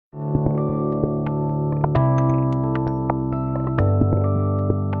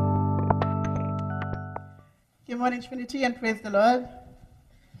morning, Trinity, and praise the Lord.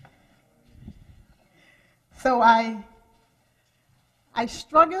 So I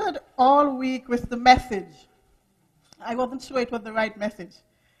struggled all week with the message. I wasn't sure it was the right message.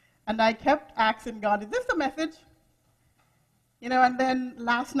 And I kept asking God, is this the message? And then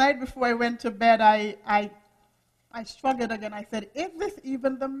last night before I went to bed, I struggled again. I said, is this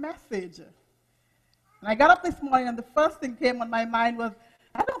even the message? And I got up this morning, and the first thing came on my mind was,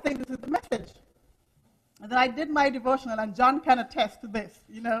 I don't think this is the message. And then I did my devotional, and John can attest to this,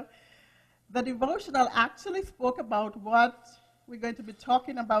 The devotional actually spoke about what we're going to be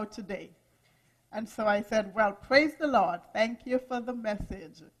talking about today. And so I said, well, praise the Lord. Thank you for the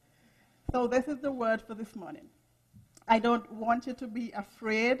message. So this is the word for this morning. I don't want you to be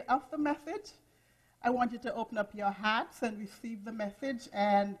afraid of the message. I want you to open up your hearts and receive the message,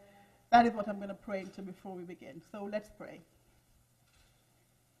 and that is what I'm going to pray into before we begin. So let's pray.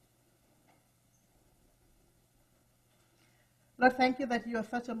 Lord, thank you that you are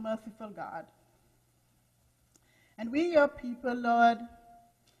such a merciful God. And we, your people, Lord,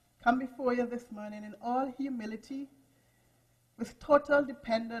 come before you this morning in all humility, with total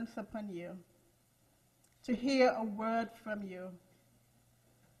dependence upon you, to hear a word from you.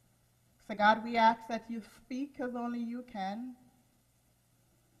 So God, we ask that you speak as only you can,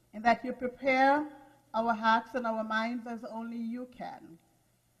 and that you prepare our hearts and our minds as only you can,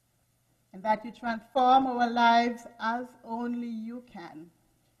 and that you transform our lives as only you can.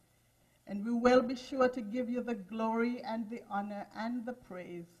 And we will be sure to give you the glory and the honor and the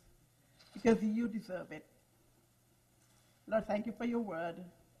praise, because you deserve it. Lord, thank you for your word.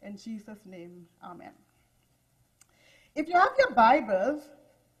 In Jesus' name, amen. If you have your Bibles,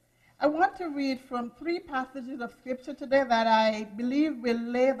 I want to read from 3 passages of Scripture today that I believe will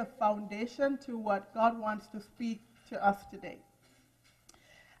lay the foundation to what God wants to speak to us today.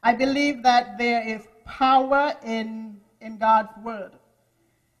 I believe that there is power in God's word.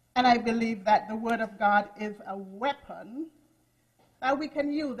 And I believe that the word of God is a weapon that we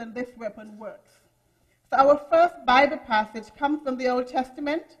can use, and this weapon works. So our first Bible passage comes from the Old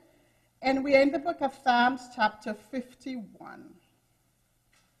Testament, and we are in the book of Psalms chapter 51.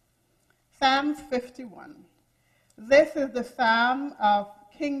 Psalms 51. This is the Psalm of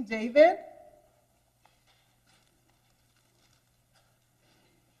King David.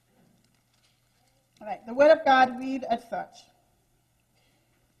 All right, the word of God reads as such.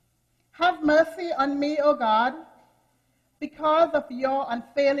 Have mercy on me, O God, because of your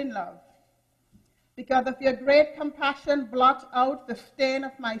unfailing love. Because of your great compassion, blot out the stain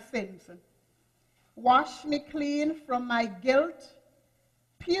of my sins. Wash me clean from my guilt.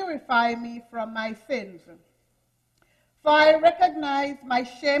 Purify me from my sins. For I recognize my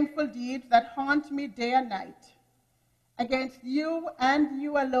shameful deeds that haunt me day and night. Against you and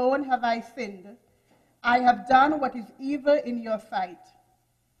you alone have I sinned. I have done what is evil in your sight.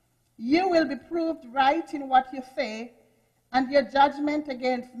 You will be proved right in what you say, and your judgment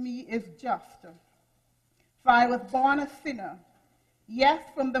against me is just. For I was born a sinner, yes,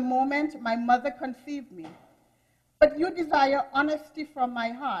 from the moment my mother conceived me. But you desire honesty from my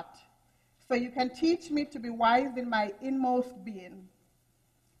heart, so you can teach me to be wise in my inmost being.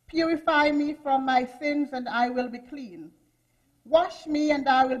 Purify me from my sins, and I will be clean. Wash me, and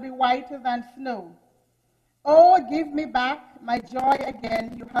I will be whiter than snow. Oh, give me back my joy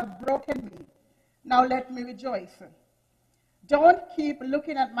again. You have broken me. Now let me rejoice. Don't keep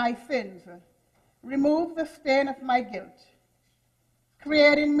looking at my sins. Remove the stain of my guilt.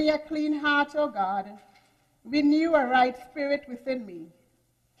 Create in me a clean heart, O God. Renew a right spirit within me.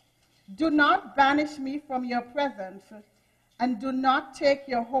 Do not banish me from your presence, and do not take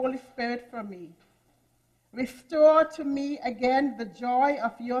your Holy Spirit from me. Restore to me again the joy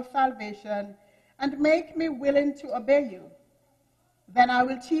of your salvation, and make me willing to obey you. Then I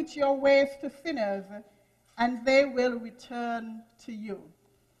will teach your ways to sinners, and they will return to you.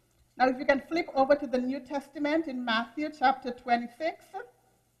 Now, if you can flip over to the New Testament in Matthew chapter 26.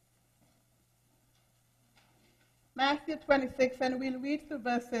 Matthew 26, and we'll read through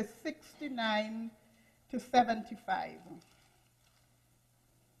verses 69 to 75.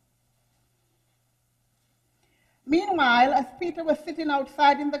 Meanwhile, as Peter was sitting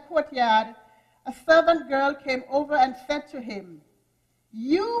outside in the courtyard, a servant girl came over and said to him,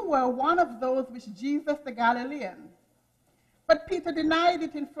 You were one of those with Jesus the Galilean. But Peter denied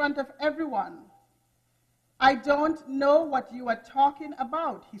it in front of everyone. I don't know what you are talking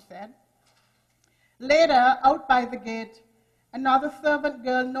about, he said. Later, out by the gate, another servant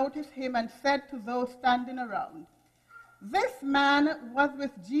girl noticed him and said to those standing around, This man was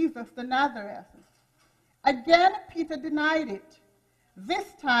with Jesus the Nazareth. Again, Peter denied it, this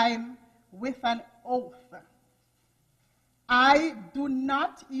time with an oath. I do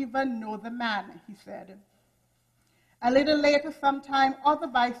not even know the man, he said. A little later, sometime, other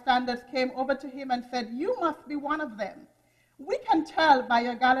bystanders came over to him and said, you must be one of them. We can tell by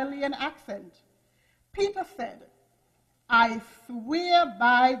your Galilean accent. Peter said, I swear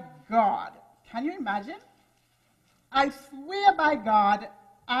by God. Can you imagine? I swear by God,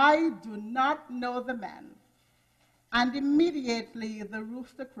 I do not know the man. And immediately the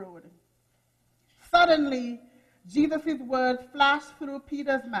rooster crowed. Suddenly, Jesus' words flashed through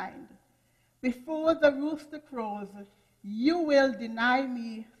Peter's mind. Before the rooster crows, you will deny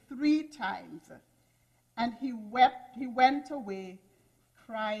me 3 times. And he went away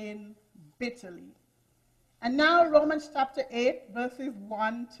crying bitterly. And now Romans chapter 8, verses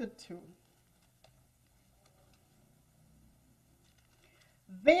 1 to 2.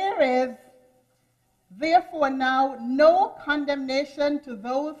 There is therefore now no condemnation to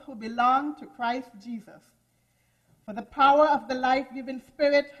those who belong to Christ Jesus. For the power of the life-giving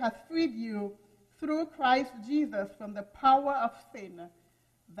Spirit has freed you through Christ Jesus from the power of sin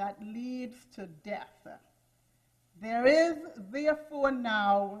that leads to death. There is therefore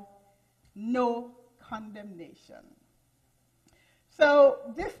now no condemnation. So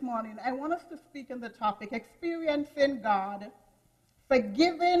this morning, I want us to speak on the topic, experiencing God,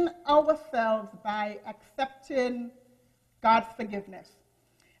 forgiving ourselves by accepting God's forgiveness.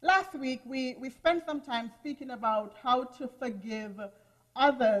 Last week, we spent some time speaking about how to forgive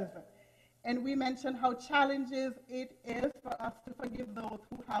others, and we mentioned how challenging it is for us to forgive those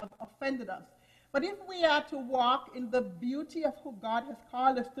who have offended us. But if we are to walk in the beauty of who God has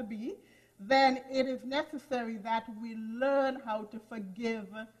called us to be, then it is necessary that we learn how to forgive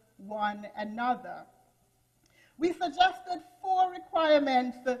one another. We suggested 4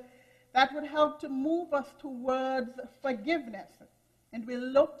 requirements that would help to move us towards forgiveness. And we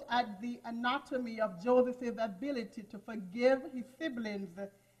looked at the anatomy of Joseph's ability to forgive his siblings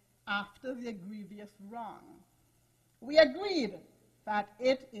after their grievous wrong. We agreed that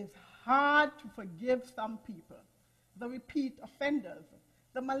it is hard to forgive some people, the repeat offenders,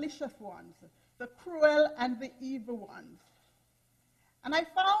 the malicious ones, the cruel and the evil ones. And I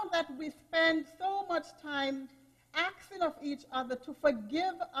found that we spend so much time asking of each other to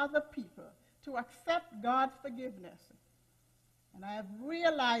forgive other people, to accept God's forgiveness. And I have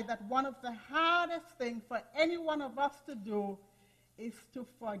realized that one of the hardest things for any one of us to do is to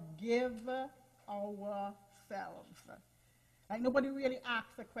forgive ourselves. Like nobody really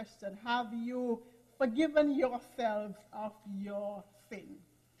asks the question, have you forgiven yourselves of your sin?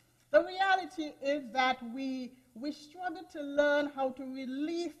 The reality is that we struggle to learn how to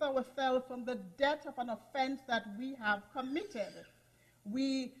release ourselves from the debt of an offense that we have committed.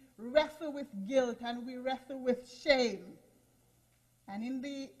 We wrestle with guilt and we wrestle with shame. And in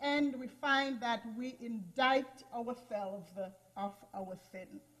the end, we find that we indict ourselves of our sin.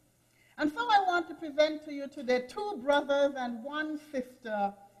 And so I want to present to you today 2 brothers and 1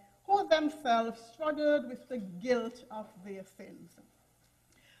 sister who themselves struggled with the guilt of their sins.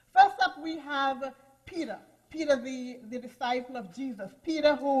 First up, we have Peter. Peter, the disciple of Jesus.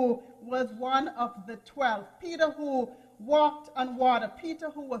 Peter, who was one of the 12. Peter, who walked on water. Peter,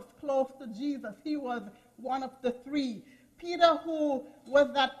 who was close to Jesus. He was one of the 3. Peter, who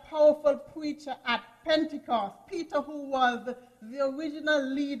was that powerful preacher at Pentecost. Peter, who was the original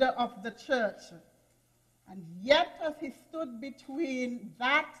leader of the church. And yet, as he stood between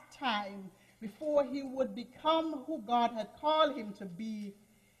that time before he would become who God had called him to be,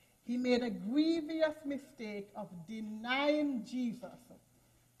 he made a grievous mistake of denying Jesus,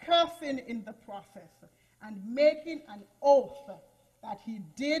 cursing in the process, and making an oath that he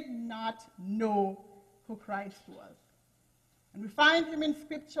did not know who Christ was. And we find him in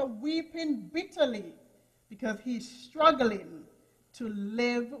Scripture weeping bitterly because he's struggling to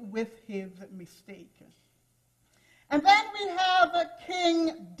live with his mistake. And then we have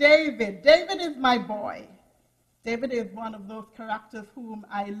King David. David is my boy. David is one of those characters whom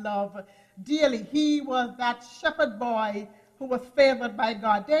I love dearly. He was that shepherd boy who was favored by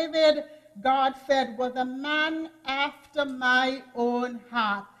God. David, God said, was a man after my own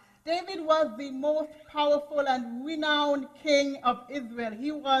heart. David was the most powerful and renowned king of Israel.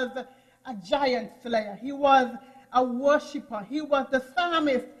 He was a giant slayer. He was a worshiper. He was the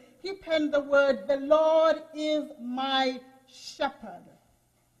psalmist. He penned the word, "The Lord is my shepherd."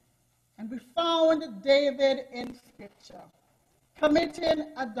 And we found David in Scripture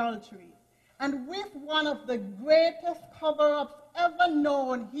committing adultery. And with one of the greatest cover-ups ever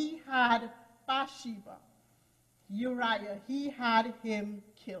known, he had Bathsheba, Uriah. He had him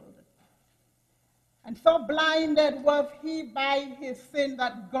killed. And so blinded was he by his sin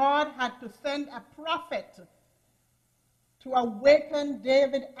that God had to send a prophet to awaken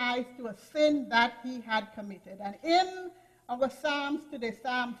David's eyes to a sin that he had committed. And in our Psalms today,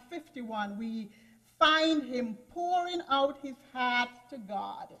 Psalm 51, we find him pouring out his heart to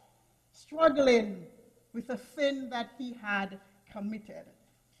God, struggling with a sin that he had committed.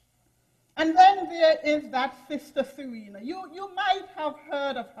 And then there is that Sister Serena. You might have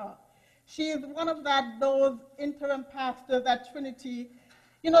heard of her. She is one of those interim pastors at Trinity.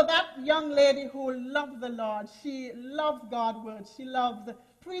 You know, that young lady who loves the Lord. She loves God's word. She loves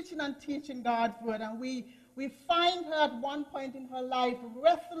preaching and teaching God's word. And we find her at one point in her life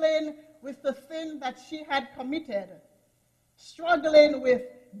wrestling with the sin that she had committed, struggling with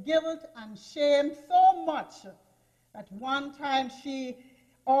guilt and shame so much that one time she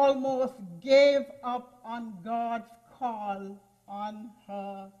almost gave up on God's call on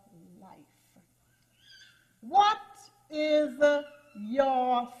her life. What is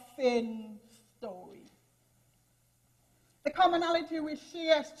your sin story? The commonality we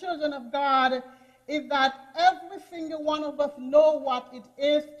share as children of God is that every single one of us know what it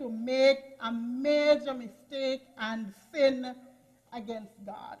is to make a major mistake and sin against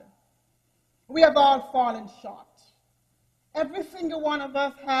God. We have all fallen short. Every single one of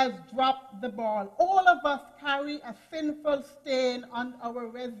us has dropped the ball. All of us carry a sinful stain on our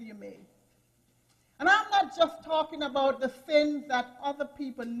resume. And I'm not just talking about the sins that other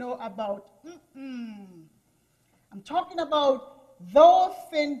people know about. I'm talking about those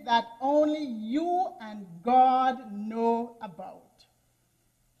sins that only you and God know about.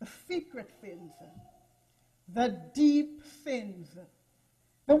 The secret sins, the deep sins,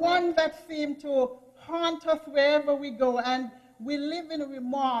 the ones that seem to haunt us wherever we go, and we live in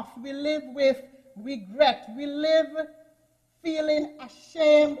remorse, we live with regret, we live feeling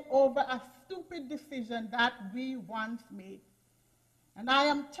ashamed over a stupid decision that we once made. And I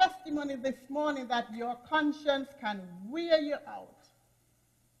am testimony this morning that your conscience can wear you out.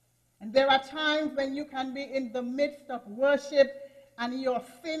 And there are times when you can be in the midst of worship and your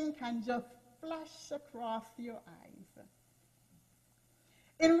sin can just flash across your eyes.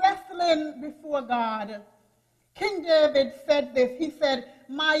 In wrestling before God, King David said this. He said,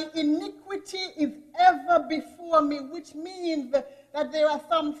 "My iniquity is ever before me," which means that there are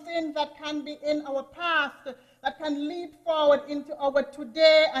some sins that can be in our past that can lead forward into our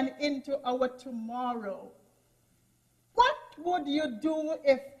today and into our tomorrow. What would you do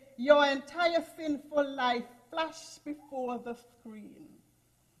if your entire sinful life flashed before the screen?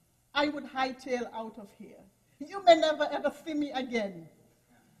 I would hightail out of here. You may never ever see me again.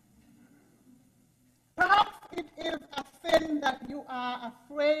 Perhaps it is a sin that you are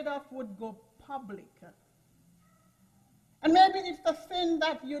afraid of would go public. And maybe it's a sin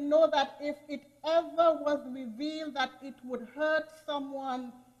that you know that if it ever was revealed that it would hurt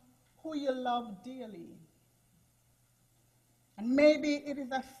someone who you love dearly. And maybe it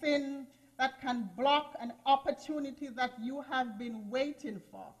is a sin that can block an opportunity that you have been waiting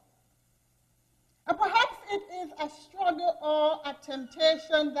for. And perhaps it is a struggle or a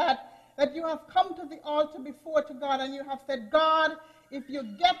temptation that you have come to the altar before to God and you have said, "God, if you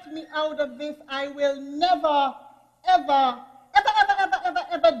get me out of this, I will never, ever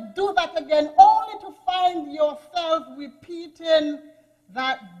do that again," only to find yourself repeating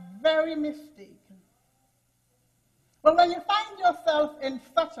that very mistake. But when you find yourself in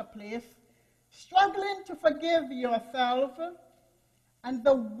such a place, struggling to forgive yourself, and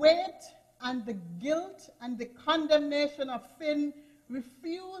the weight and the guilt and the condemnation of sin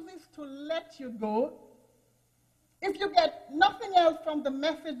refuses to let you go, if you get nothing else from the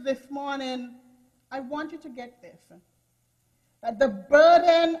message this morning, I want you to get this. That the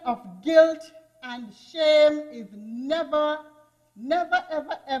burden of guilt and shame is never,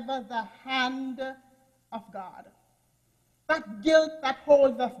 ever the hand of God. That guilt that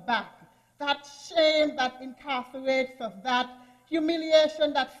holds us back, that shame that incarcerates us, that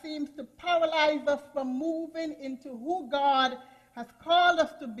humiliation that seems to paralyze us from moving into who God has called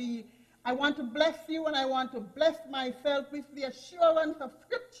us to be, I want to bless you and I want to bless myself with the assurance of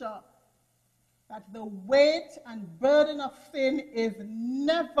Scripture that the weight and burden of sin is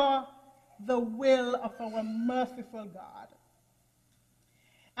never the will of our merciful God.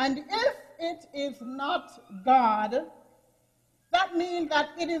 And if it is not God, that means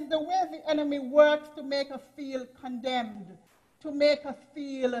that it is the way the enemy works to make us feel condemned, to make us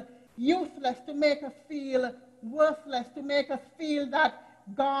feel useless, to make us feel worthless, to make us feel that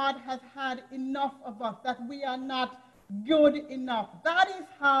God has had enough of us, that we are not good enough. That is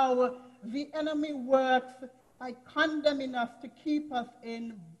how the enemy works, by condemning us to keep us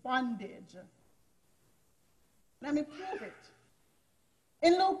in bondage. Let me prove it.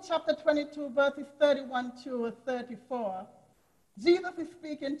 In Luke chapter 22, verses 31 to 34, Jesus is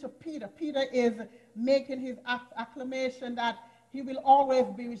speaking to Peter. Peter is making his acclamation that he will always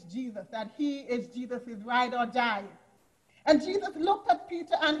be with Jesus, that he is Jesus' ride or die. And Jesus looked at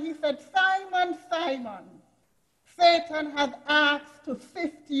Peter and he said, Simon, Simon, Satan has asked to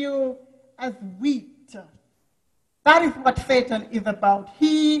sift you as wheat. That is what Satan is about.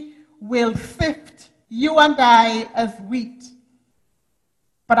 He will sift you and I as wheat.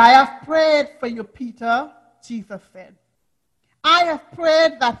 But I have prayed for you, Peter, Jesus said. I have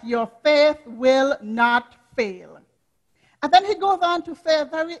prayed that your faith will not fail. And then he goes on to say a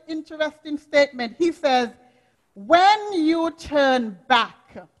very interesting statement. He says, when you turn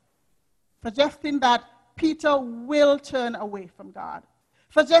back, suggesting that Peter will turn away from God,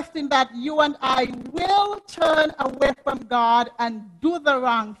 suggesting that you and I will turn away from God and do the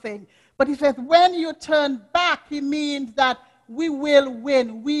wrong thing. But he says, when you turn back, he means that we will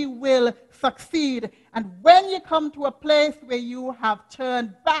win, we will succeed. And when you come to a place where you have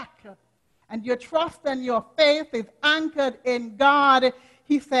turned back and your trust and your faith is anchored in God,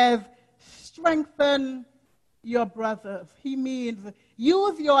 he says, strengthen your brothers. He means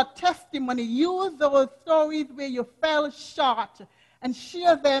use your testimony, use those stories where you fell short and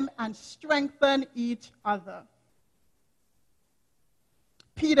share them and strengthen each other.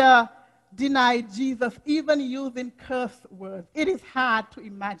 Peter denied Jesus, even using curse words. It is hard to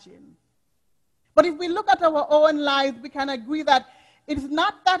imagine. But if we look at our own lives, we can agree that it is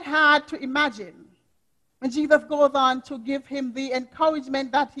not that hard to imagine. When Jesus goes on to give him the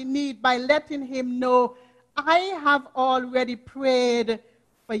encouragement that he needs by letting him know, I have already prayed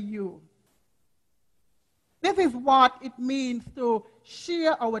for you. This is what it means to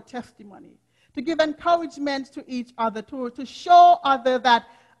share our testimony, to give encouragement to each other, to show others that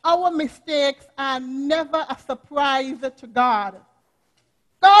our mistakes are never a surprise to God.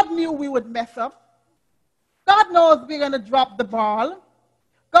 God knew we would mess up. God knows we're going to drop the ball.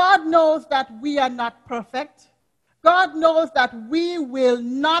 God knows that we are not perfect. God knows that we will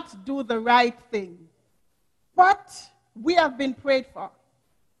not do the right thing. But we have been prayed for.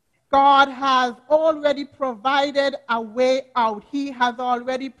 God has already provided a way out. He has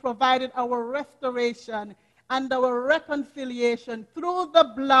already provided our restoration and our reconciliation through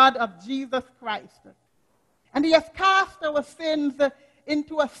the blood of Jesus Christ. And he has cast our sins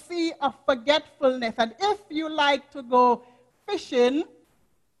into a sea of forgetfulness. And if you like to go fishing,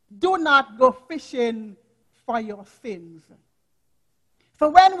 do not go fishing for your sins. So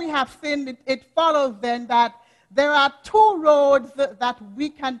when we have sinned, it follows then that there are two roads that we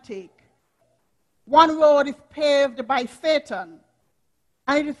can take. One road is paved by Satan,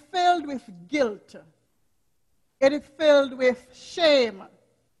 and it is filled with guilt. It is filled with shame.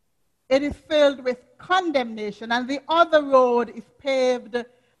 It is filled with condemnation. And the other road is paved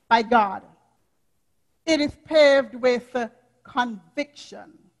by God. It is paved with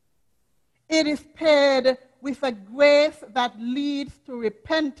conviction. It is paved with a grace that leads to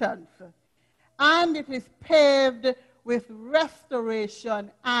repentance. And it is paved with restoration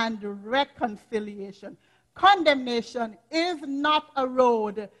and reconciliation. Condemnation is not a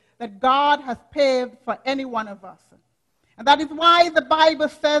road that God has paved for any one of us. And that is why the Bible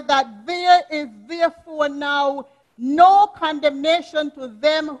says that there is therefore now no condemnation to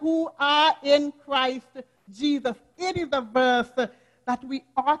them who are in Christ Jesus. It is a verse that we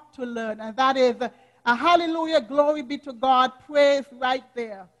ought to learn, and that is a hallelujah, glory be to God, praise right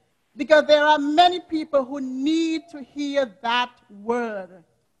there. Because there are many people who need to hear that word.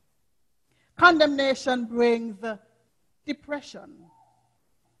 Condemnation brings depression.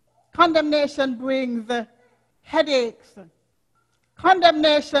 Condemnation brings headaches.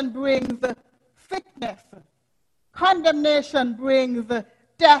 Condemnation brings sickness. Condemnation brings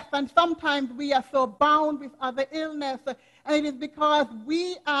death. And sometimes we are so bound with other illness, and it is because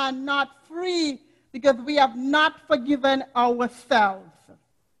we are not free, because we have not forgiven ourselves.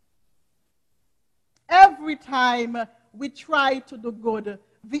 Every time we try to do good,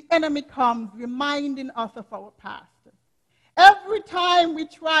 the enemy comes reminding us of our past. Every time we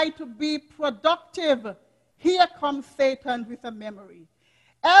try to be productive, here comes Satan with a memory.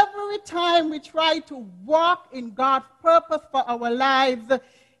 Every time we try to walk in God's purpose for our lives,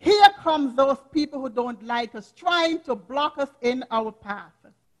 here comes those people who don't like us, trying to block us in our path.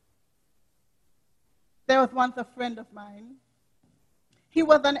 There was once a friend of mine. He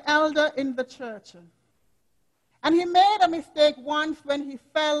was an elder in the church. And he made a mistake once when he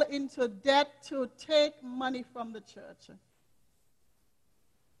fell into debt to take money from the church.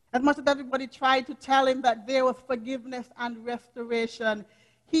 As much as everybody tried to tell him that there was forgiveness and restoration,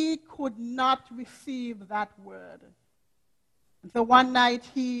 he could not receive that word. And so one night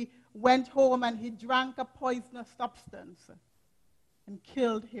he went home and he drank a poisonous substance and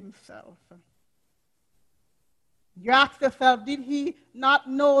killed himself. You ask yourself, did he not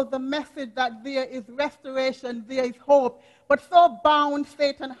know the message that there is restoration, there is hope? But so bound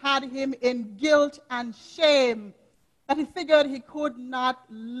Satan had him in guilt and shame that he figured he could not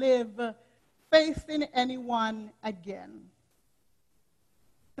live facing anyone again.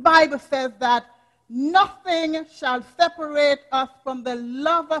 The Bible says that nothing shall separate us from the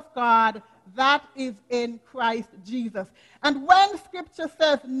love of God that is in Christ Jesus. And when Scripture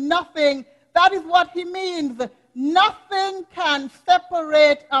says nothing, that is what he means. Nothing can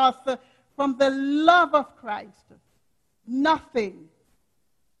separate us from the love of Christ. Nothing.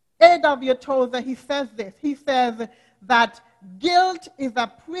 A.W. Tozer, he says this. He says that guilt is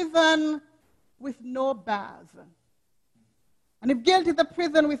a prison with no bars. And if guilt is a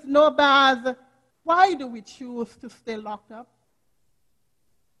prison with no bars, why do we choose to stay locked up?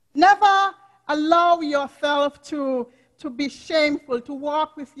 Never allow yourself to be shameful, to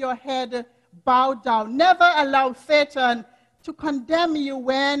walk with your head bowed down. Never allow Satan to condemn you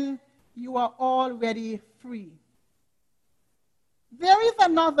when you are already free. There is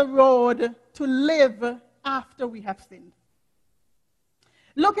another road to live after we have sinned.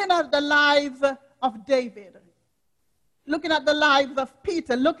 Looking at the lives of David, looking at the lives of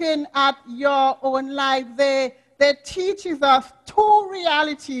Peter, looking at your own life, they teaches us two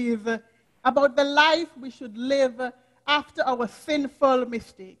realities about the life we should live after our sinful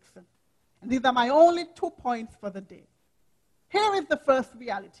mistakes. And these are my only 2 points for the day. Here is the first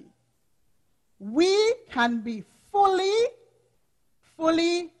reality. We can be fully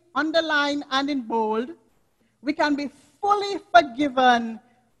underlined and in bold. We can be fully forgiven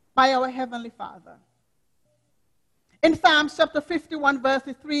by our Heavenly Father. In Psalms chapter 51, verse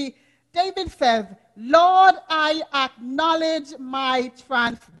 3, David says, Lord, I acknowledge my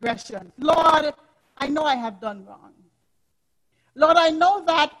transgressions. Lord, I know I have done wrong. Lord, I know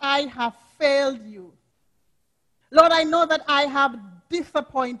that I have failed you. Lord, I know that I have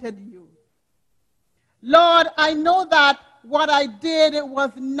disappointed you. Lord, I know that what I did was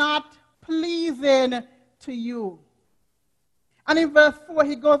not pleasing to you. And in verse 4,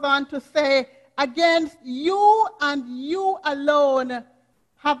 he goes on to say, against you and you alone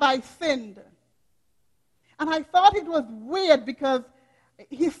have I sinned. And I thought it was weird because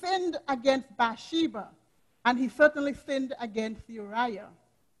he sinned against Bathsheba, and he certainly sinned against Uriah.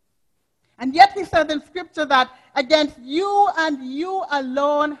 And yet he says in Scripture that against you and you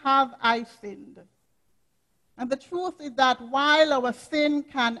alone have I sinned. And the truth is that while our sin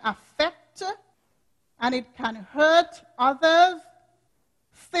can affect and it can hurt others,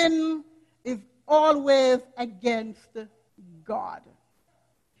 sin is always against God.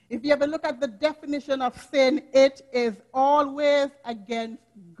 If you ever look at the definition of sin, it is always against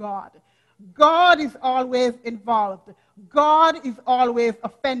God. God is always involved. God is always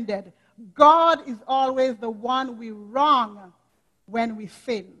offended. God is always the one we wrong when we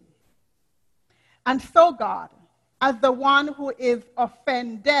sin. And so God, as the one who is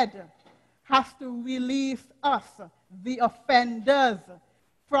offended, has to release us, the offenders,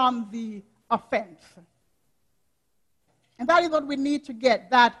 from the offense. And that is what we need to get,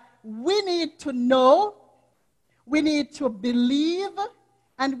 that we need to know, we need to believe,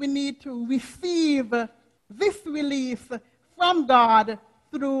 and we need to receive this release from God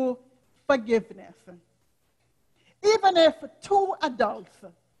through forgiveness. Even if two adults,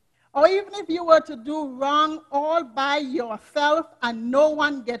 or even if you were to do wrong all by yourself and no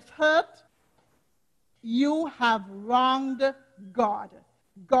one gets hurt, you have wronged God.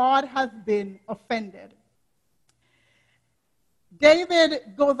 God has been offended. David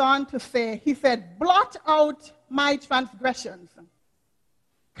goes on to say, he said, blot out my transgressions.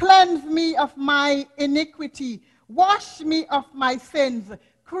 Cleanse me of my iniquity. Wash me of my sins.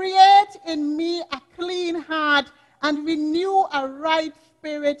 Create in me a clean heart and renew a right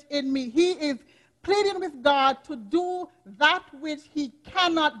spirit in me. He is pleading with God to do that which he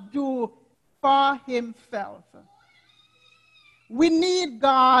cannot do for himself. We need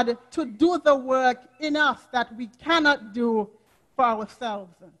God to do the work in us that we cannot do for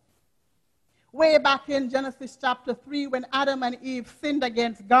ourselves. Way back in Genesis chapter 3, when Adam and Eve sinned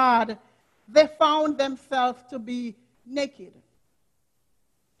against God, they found themselves to be naked.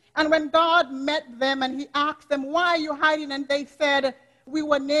 And when God met them and he asked them, why are you hiding? And they said, we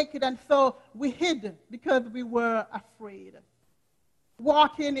were naked and so we hid because we were afraid.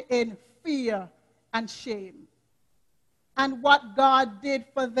 Walking in fear and shame. And what God did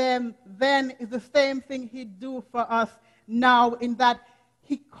for them then is the same thing he'd do for us now, in that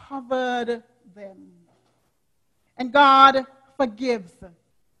he covered them. And God forgives.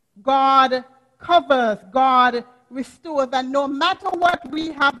 God covers. God restores. And no matter what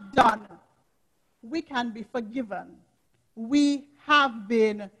we have done, we can be forgiven. We have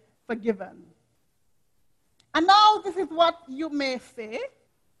been forgiven. And now this is what you may say.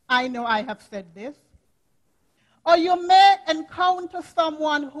 I know I have said this. Or you may encounter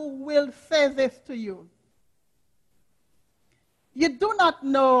someone who will say this to you. You do not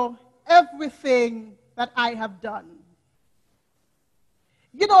know everything that I have done.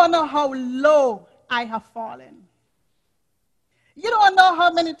 You don't know how low I have fallen. You don't know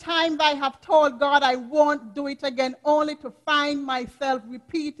how many times I have told God I won't do it again, only to find myself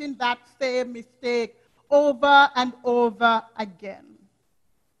repeating that same mistake over and over again.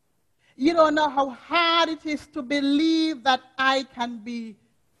 You don't know how hard it is to believe that I can be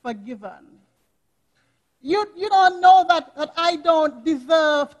forgiven. You don't know that I don't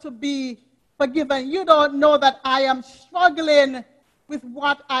deserve to be forgiven. You don't know that I am struggling with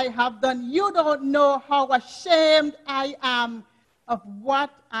what I have done. You don't know how ashamed I am of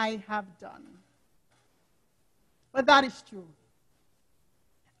what I have done. But that is true.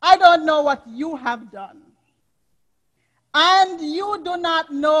 I don't know what you have done. And you do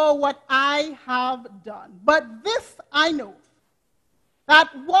not know what I have done. But this I know, that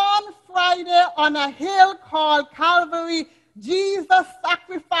one Friday on a hill called Calvary, Jesus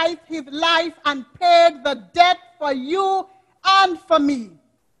sacrificed his life and paid the debt for you and for me.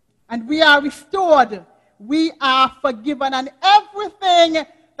 And we are restored. We are forgiven. And everything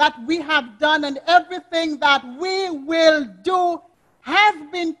that we have done and everything that we will do has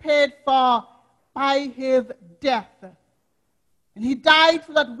been paid for by his death. And he died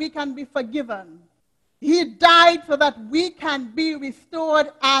so that we can be forgiven. He died so that we can be restored,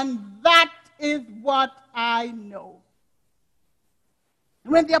 and that is what I know.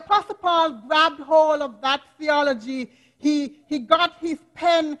 When the Apostle Paul grabbed hold of that theology, he got his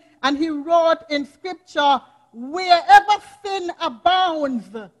pen and he wrote in Scripture, wherever sin abounds,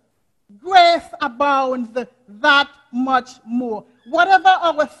 grace abounds that much more. Whatever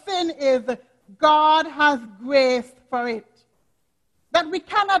our sin is, God has grace for it. That we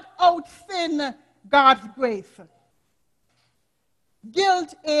cannot out-sin God's grace.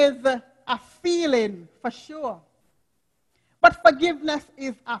 Guilt is a feeling, for sure. But forgiveness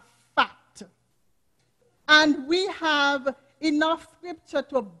is a fact. And we have enough Scripture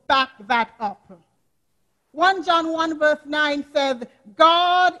to back that up. 1 John 1 verse 9 says,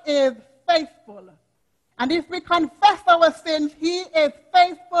 God is faithful. And if we confess our sins, he is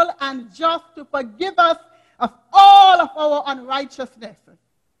faithful and just to forgive us of all of our unrighteousness.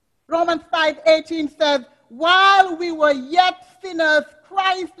 Romans 5:18 says, while we were yet sinners,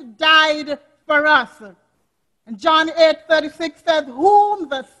 Christ died for us. And John 8:36 says, whom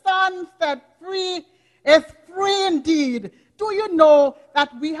the Son set free is free indeed. Do you know that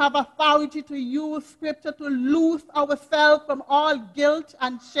we have authority to use Scripture to loose ourselves from all guilt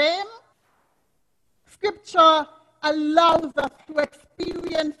and shame? Scripture allows us to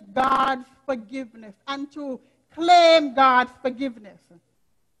experience God's forgiveness and to claim God's forgiveness.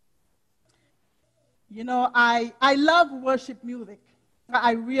 You know, I love worship music.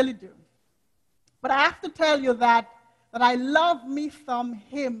 I really do. But I have to tell you that I love me some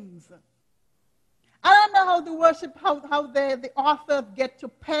hymns. I don't know how the worship, how the authors get to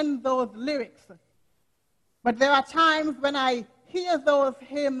pen those lyrics. But there are times when I hear those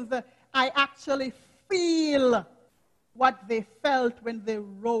hymns, I actually feel what they felt when they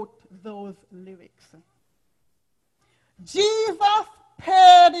wrote those lyrics. Jesus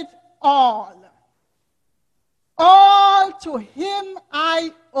paid it all. All to him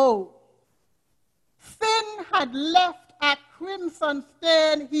I owe. Sin had left a crimson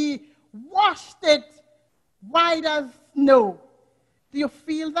stain. He washed it white as snow. Do you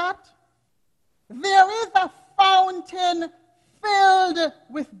feel that? There is a fountain filled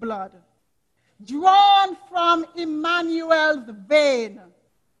with blood, drawn from Emmanuel's vein,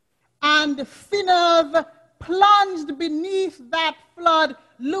 and sinners plunged beneath that flood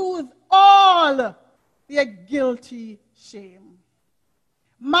lose all their guilty shame.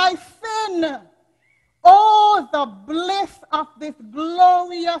 My sin, oh, the bliss of this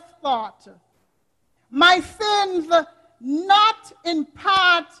glorious thought. My sins, not in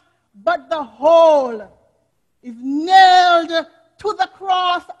part, but the whole, is nailed to the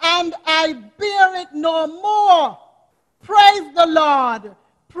cross, and I bear it no more. Praise the Lord.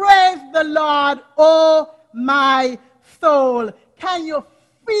 Praise the Lord, oh my soul. Can you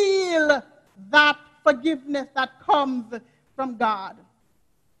feel that forgiveness that comes from God?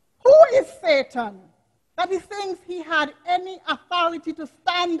 Who is Satan that he thinks he had any authority to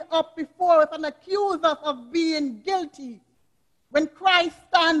stand up before us and accuse us of being guilty? when Christ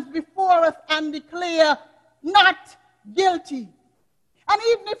stands before us and declare, not guilty. And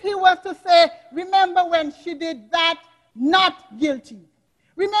even if he was to say, remember when she did that, not guilty.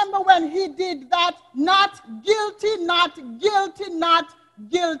 Remember when he did that, not guilty, not guilty, not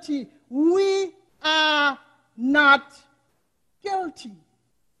guilty. We are not guilty.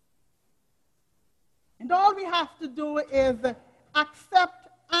 And all we have to do is accept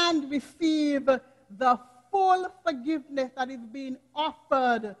and receive the full forgiveness that is being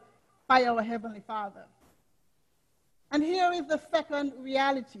offered by our Heavenly Father. And here is the second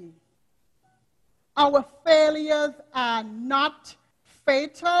reality. Our failures are not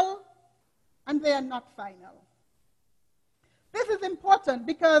fatal, and they are not final. This is important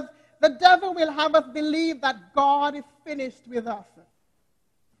because the devil will have us believe that God is finished with us,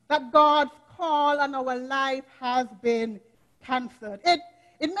 that God's call on our life has been canceled. It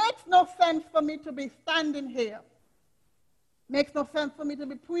makes no sense for me to be standing here. It makes no sense for me to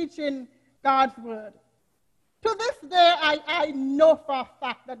be preaching God's word. To this day, I know for a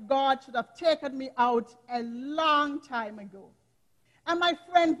fact that God should have taken me out a long time ago. And my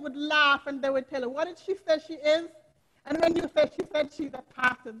friends would laugh and they would tell her, what did she say she is? And when you say she said she's a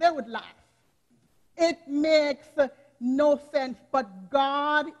pastor, they would laugh. It makes no sense, but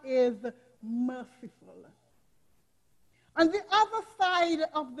God is merciful. On the other side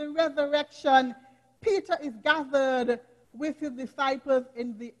of the resurrection, Peter is gathered with his disciples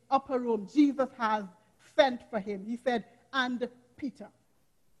in the upper room. Jesus has sent for him. He said, and Peter.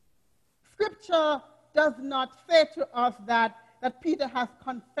 Scripture does not say to us that Peter has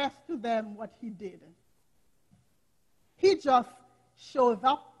confessed to them what he did. He just shows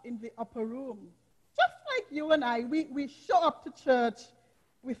up in the upper room. Just like you and I, we show up to church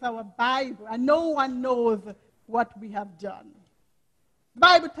with our Bible, and no one knows what we have done. The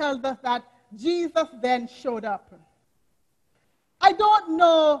Bible tells us that Jesus then showed up. I don't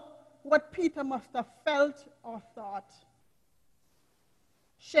know what Peter must have felt or thought.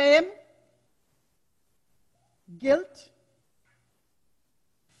 Shame, guilt,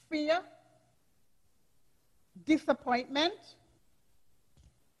 fear, disappointment.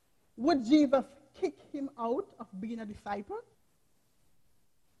 Would Jesus kick him out of being a disciple?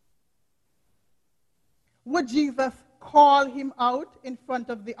 Would Jesus call him out in front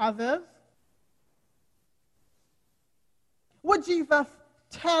of the others? Would Jesus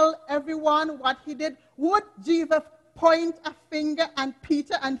tell everyone what he did? Would Jesus point a finger at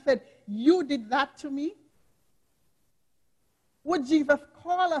Peter and said, you did that to me? Would Jesus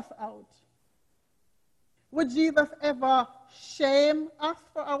call us out? Would Jesus ever shame us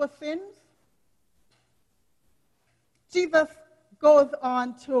for our sins? Jesus goes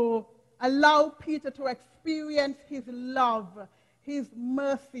on to allow Peter to experience his love, his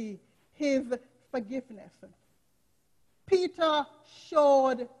mercy, his forgiveness. Peter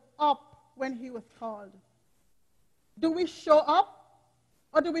showed up when he was called. Do we show up,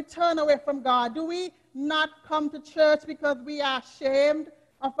 or do we turn away from God? Do we not come to church because we are ashamed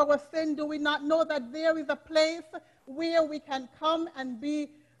of our sin? Do we not know that there is a place where we can come and be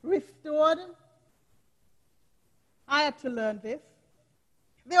restored? I had to learn this.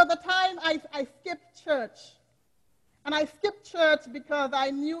 There was a time I skipped church. And I skipped church because I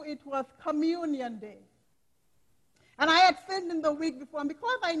knew it was communion day. And I had sinned in the week before. And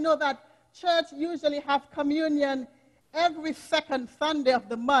because I know that church usually has communion every second Sunday of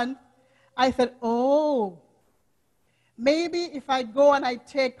the month, I said, oh, maybe if I go and I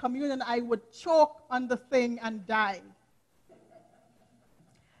take communion, I would choke on the thing and die.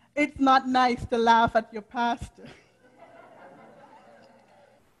 It's not nice to laugh at your pastor.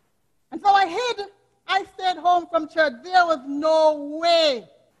 And so I hid. I stayed home from church. There was no way.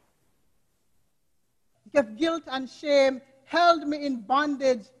 Because guilt and shame held me in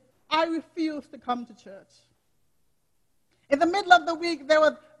bondage. I refused to come to church. In the middle of the week, there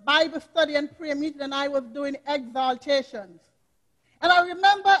was Bible study and prayer meeting, and I was doing exaltations. And I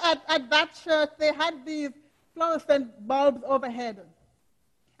remember at that church, they had these fluorescent bulbs overhead.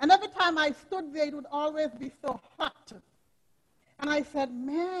 And every time I stood there, it would always be so hot. And I said,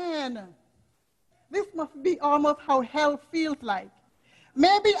 man, this must be almost how hell feels like.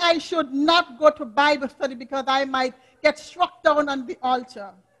 Maybe I should not go to Bible study because I might get struck down on the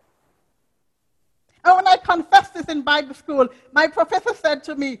altar. And when I confessed this in Bible school, my professor said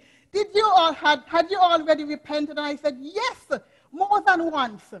to me, had you already repented? And I said, yes, more than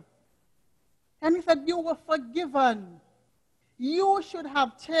once. And he said, you were forgiven. You should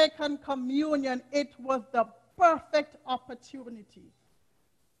have taken communion. It was the perfect opportunity.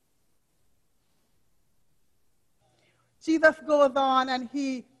 Jesus goes on and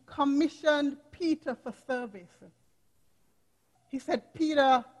he commissioned Peter for service. He said,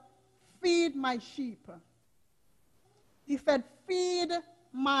 Peter, feed my sheep. He said, feed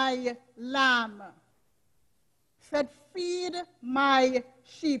my lamb. He said, feed my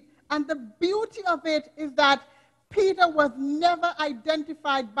sheep. And the beauty of it is that Peter was never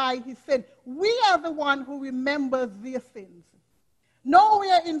identified by his sin. We are the one who remembers their sins.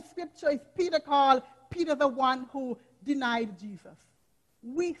 Nowhere in Scripture is Peter called Peter the one who denied Jesus.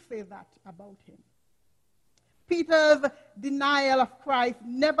 We say that about him. Peter's denial of Christ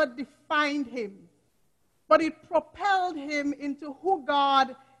never defined him, but it propelled him into who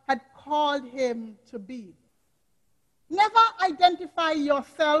God had called him to be. Never identify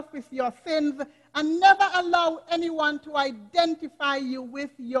yourself with your sins, and never allow anyone to identify you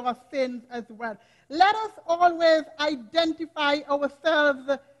with your sins as well. Let us always identify ourselves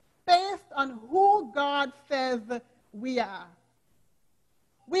based on who God says we are.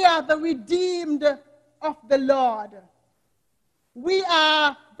 We are the redeemed of the Lord. We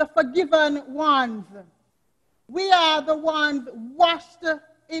are the forgiven ones. We are the ones washed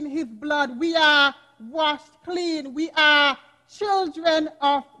in his blood. We are washed clean. We are children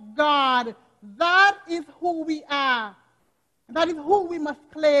of God. That is who we are. That is who we must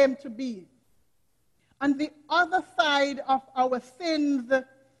claim to be. On the other side of our sins,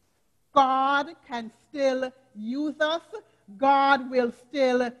 God can still use us. God will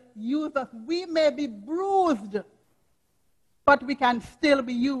still use us. We may be bruised, but we can still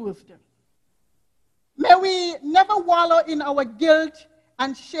be used. May we never wallow in our guilt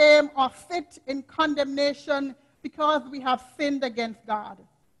and shame or sit in condemnation because we have sinned against God.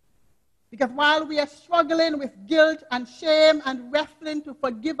 Because while we are struggling with guilt and shame and wrestling to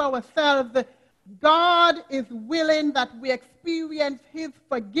forgive ourselves, God is willing that we experience his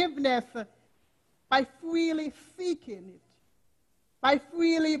forgiveness by freely seeking it, by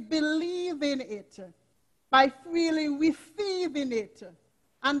freely believing it, by freely receiving it,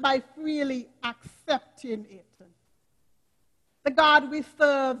 and by freely accepting it. The God we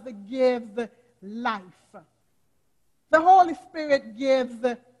serve gives life. The Holy Spirit gives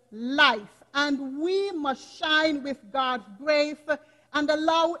life, and we must shine with God's grace and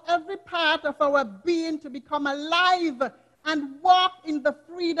allow every part of our being to become alive and walk in the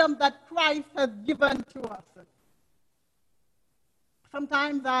freedom that Christ has given to us.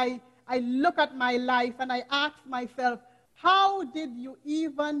 Sometimes I look at my life and I ask myself, how did you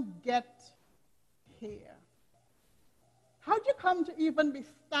even get here? How did you come to even be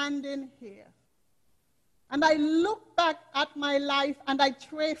standing here? And I look back at my life and I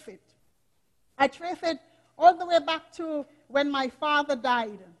trace it. I trace it all the way back to when my father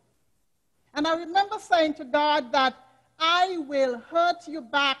died. And I remember saying to God that I will hurt you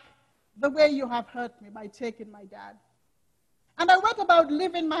back the way you have hurt me by taking my dad. And I went about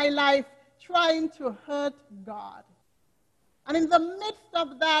living my life trying to hurt God. And in the midst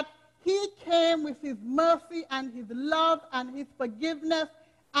of that, he came with his mercy and his love and his forgiveness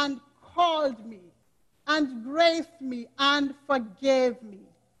and called me and graced me and forgave me.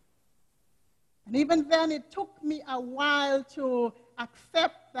 And even then, it took me a while to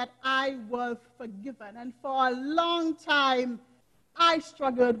accept that I was forgiven. And for a long time, I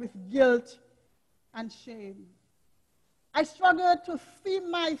struggled with guilt and shame. I struggled to see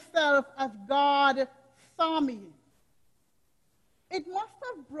myself as God saw me. It must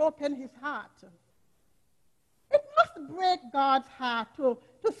have broken his heart. It must break God's heart to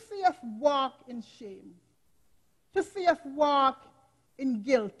see us walk in shame, to see us walk in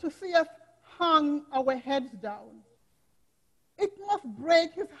guilt, to see us hung our heads down. It must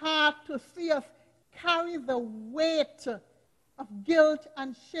break his heart to see us carry the weight of guilt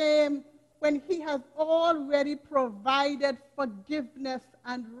and shame when he has already provided forgiveness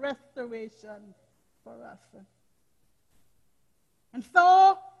and restoration for us. And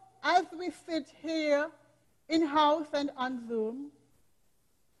so, as we sit here in-house and on Zoom,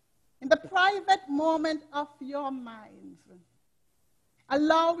 in the private moment of your minds,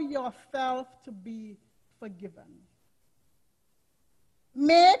 allow yourself to be forgiven.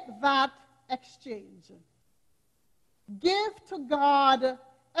 Make that exchange. Give to God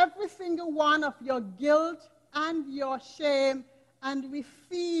every single one of your guilt and your shame and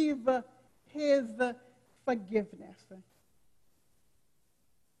receive his forgiveness.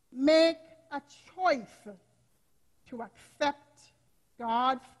 Make a choice to accept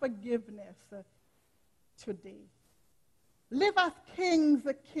God's forgiveness today. Live as king's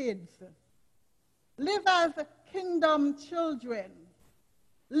kids. Live as kingdom children.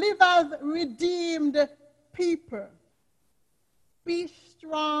 Live as redeemed people. Be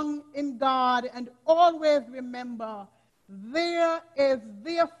strong in God and always remember, there is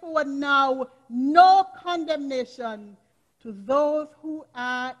therefore now no condemnation to those who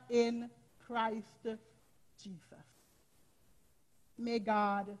are in Christ Jesus. May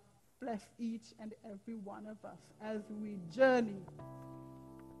God bless each and every one of us as we journey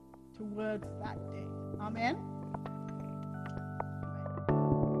towards that day. Amen.